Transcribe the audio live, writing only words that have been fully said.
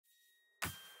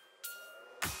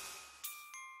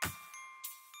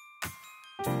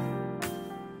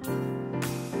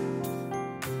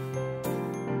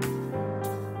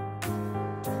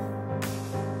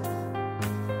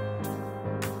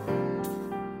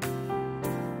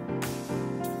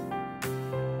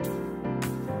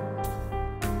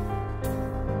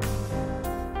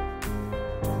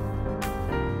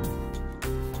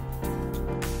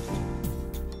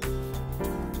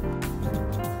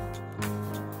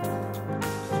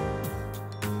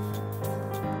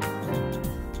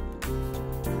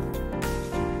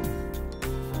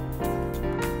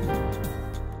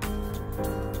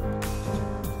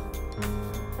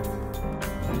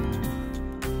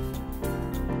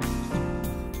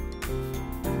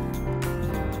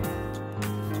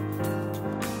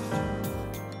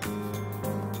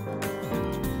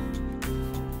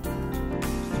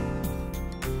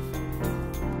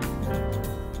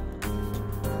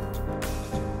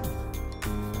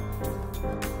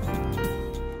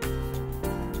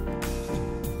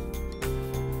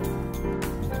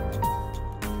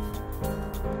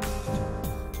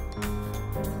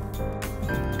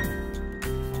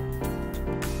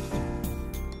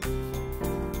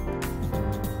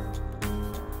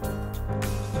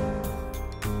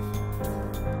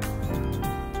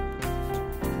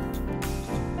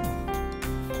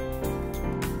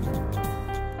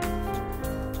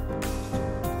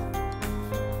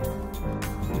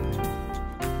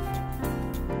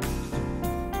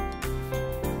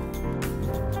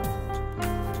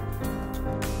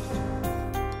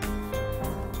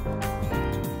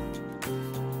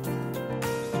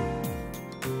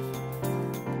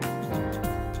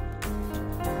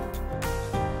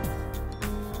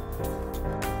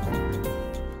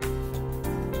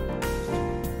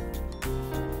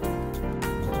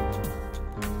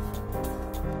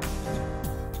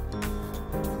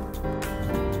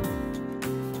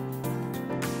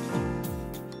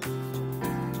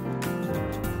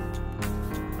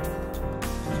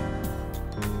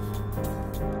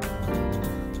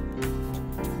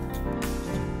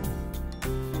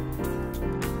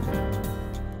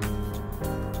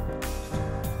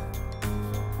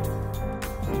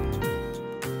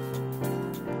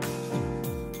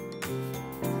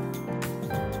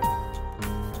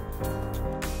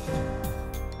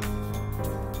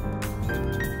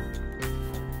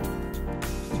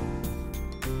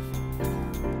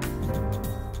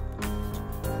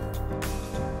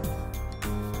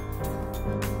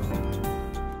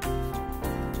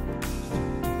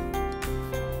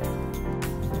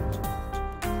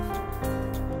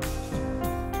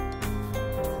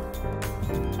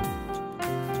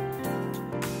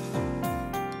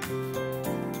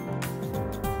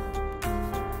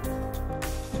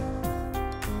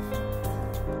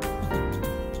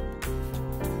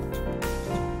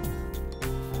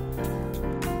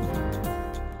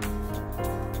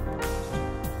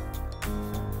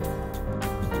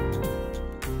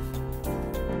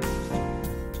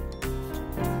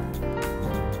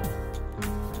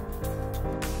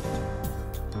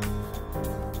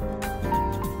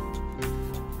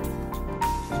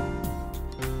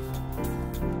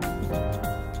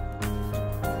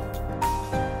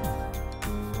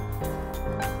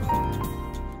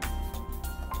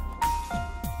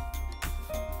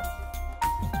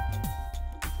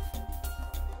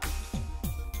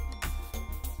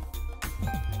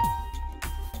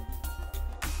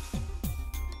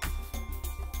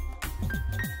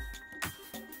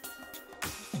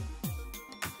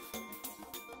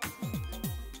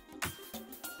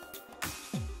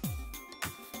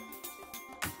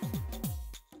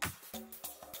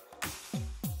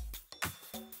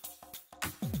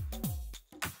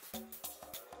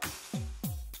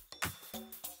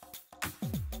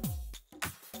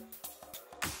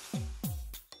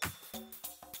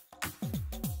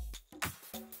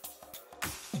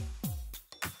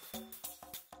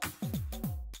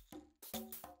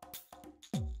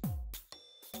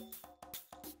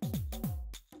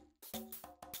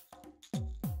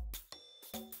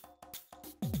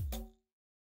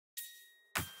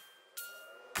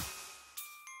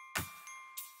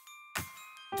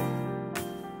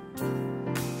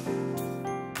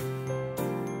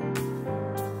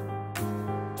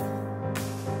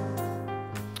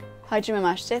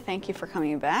Hajime, thank you for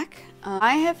coming back.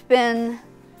 I have been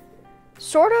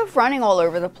sort of running all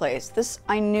over the place.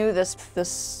 I knew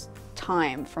this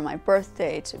time, from my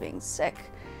birthday to being sick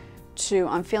to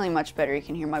I'm feeling much better. You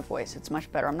can hear my voice, it's much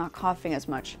better. I'm not coughing as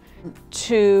much.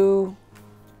 To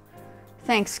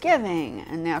Thanksgiving,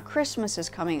 and now Christmas is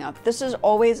coming up. This is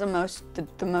always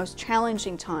the most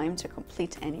challenging time to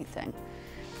complete anything.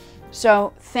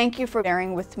 So thank you for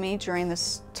bearing with me during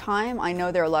this time. I know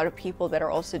there are a lot of people that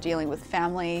are also dealing with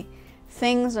family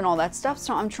things and all that stuff.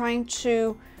 So I'm trying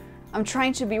to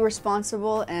be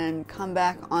responsible and come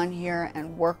back on here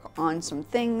and work on some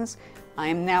things. I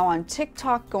am now on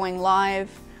TikTok going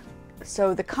live.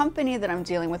 So the company that I'm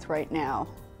dealing with right now,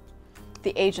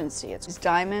 the agency, it's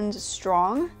Diamond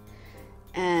Strong,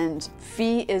 and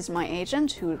Fee is my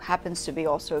agent, who happens to be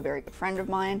also a very good friend of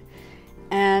mine.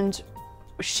 And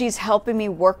she's helping me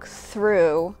work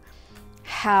through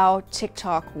how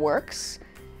TikTok works.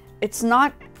 It's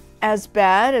not as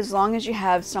bad as long as you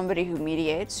have somebody who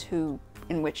mediates,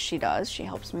 in which she does. She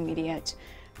helps me mediate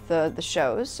the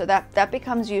shows, so that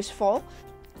becomes useful.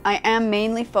 I am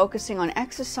mainly focusing on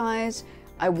exercise.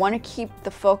 I want to keep the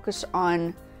focus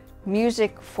on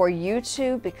music for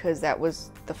YouTube because that was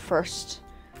the first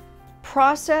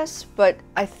process, but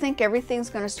I think everything's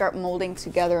going to start molding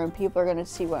together and people are going to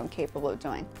see what I'm capable of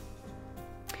doing.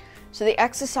 So the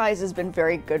exercise has been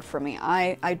very good for me.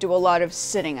 I do a lot of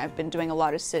sitting. I've been doing a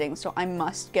lot of sitting, so I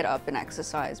must get up and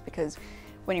exercise because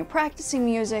when you're practicing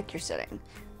music, you're sitting.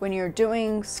 When you're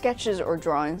doing sketches or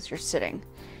drawings, you're sitting.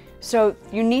 So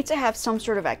you need to have some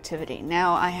sort of activity.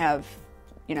 Now I have,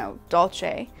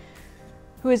 Dolce,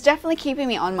 who is definitely keeping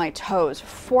me on my toes,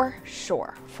 for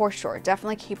sure,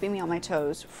 definitely keeping me on my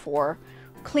toes for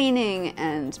cleaning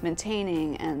and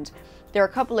maintaining. And there are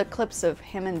a couple of clips of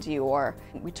him and Dior.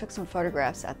 We took some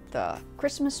photographs at the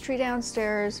Christmas tree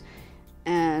downstairs,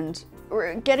 and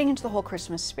we're getting into the whole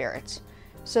Christmas spirit.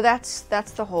 So that's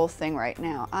the whole thing right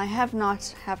now. I have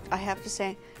to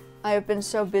say, I have been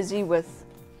so busy with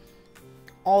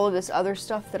all of this other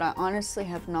stuff that I honestly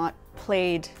have not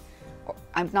played.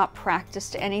 I've not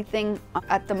practiced anything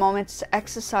at the moment to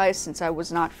exercise since I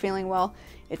was not feeling well.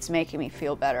 It's making me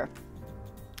feel better.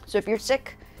 So if you're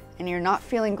sick and you're not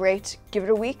feeling great, give it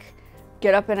a week,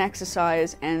 get up and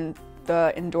exercise, and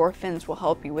the endorphins will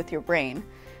help you with your brain,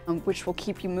 which will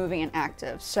keep you moving and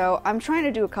active. So I'm trying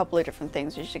to do a couple of different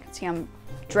things. As you can see, I'm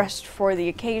dressed for the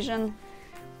occasion.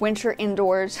 Winter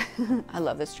indoors. I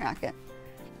love this jacket.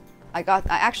 I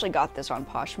actually got this on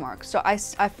Poshmark. So I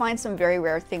find some very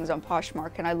rare things on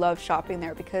Poshmark, and I love shopping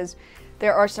there because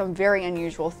there are some very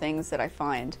unusual things that I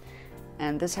find,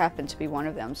 and this happened to be one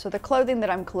of them. So the clothing that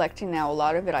I'm collecting now, a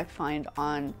lot of it I find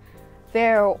on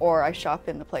there, or I shop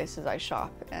in the places I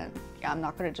shop. And yeah, I'm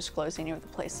not going to disclose any of the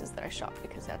places that I shop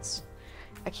because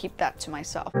I keep that to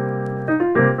myself.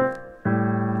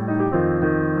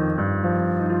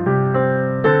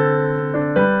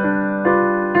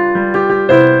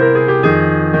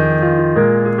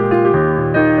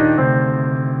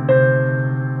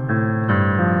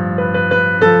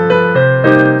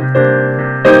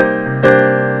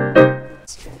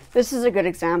 This is a good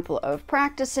example of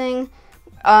practicing.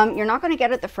 You're not going to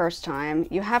get it the first time.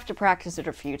 You have to practice it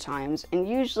a few times. And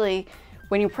usually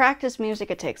when you practice music,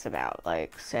 it takes about,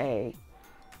 say,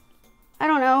 I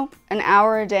don't know, an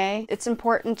hour a day. It's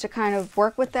important to kind of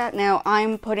work with that. Now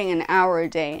I'm putting an hour a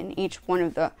day in each one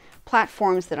of the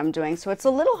platforms that I'm doing. So it's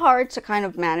a little hard to kind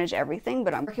of manage everything,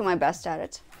 but I'm working my best at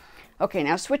it. Okay,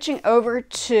 now switching over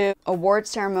to award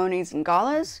ceremonies and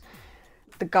galas.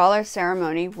 The gala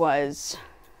ceremony was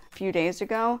few days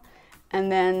ago,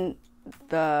 and then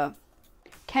the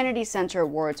Kennedy Center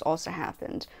Awards also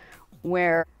happened,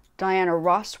 where Diana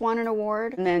Ross won an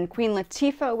award, and then Queen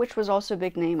Latifah, which was also a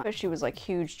big name. She was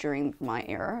huge during my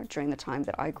era, during the time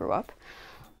that I grew up.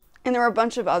 And there were a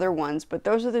bunch of other ones, but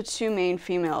those are the two main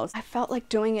females. I felt like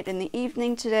doing it in the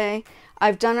evening today.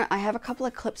 I have a couple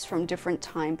of clips from different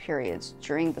time periods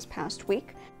during this past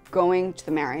week. Going to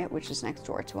the Marriott, which is next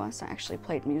door to us. I actually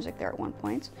played music there at one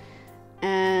point.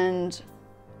 And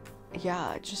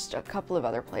yeah, just a couple of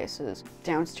other places.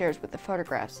 Downstairs with the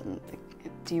photographs and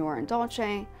Dior and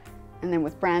Dolce, and then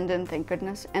with Brandon, thank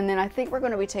goodness. And then I think we're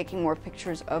going to be taking more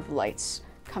pictures of lights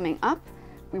coming up.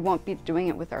 We won't be doing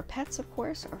it with our pets, of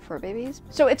course, our fur babies.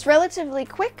 So it's relatively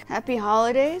quick. Happy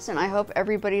holidays, and I hope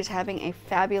everybody's having a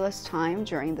fabulous time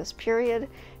during this period.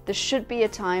 This should be a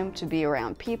time to be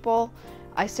around people.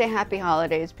 I say happy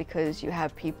holidays because you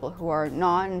have people who are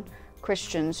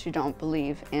non-Christians who don't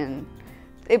believe in,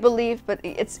 they believe, but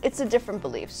it's a different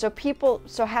belief. So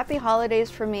happy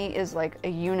holidays for me is like a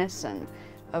unison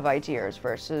of ideas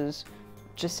versus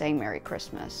just saying Merry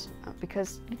Christmas,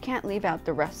 because you can't leave out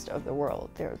the rest of the world.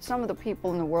 Some of the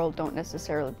people in the world don't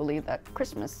necessarily believe that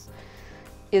Christmas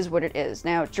is what it is.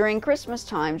 Now, during Christmas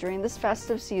time, during this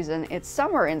festive season, it's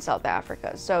summer in South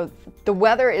Africa, so the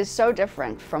weather is so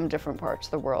different from different parts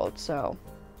of the world. So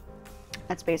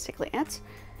that's basically it,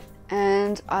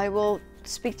 and I will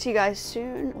speak to you guys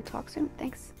soon. We'll talk soon.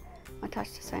 Thanks.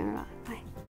 Bye.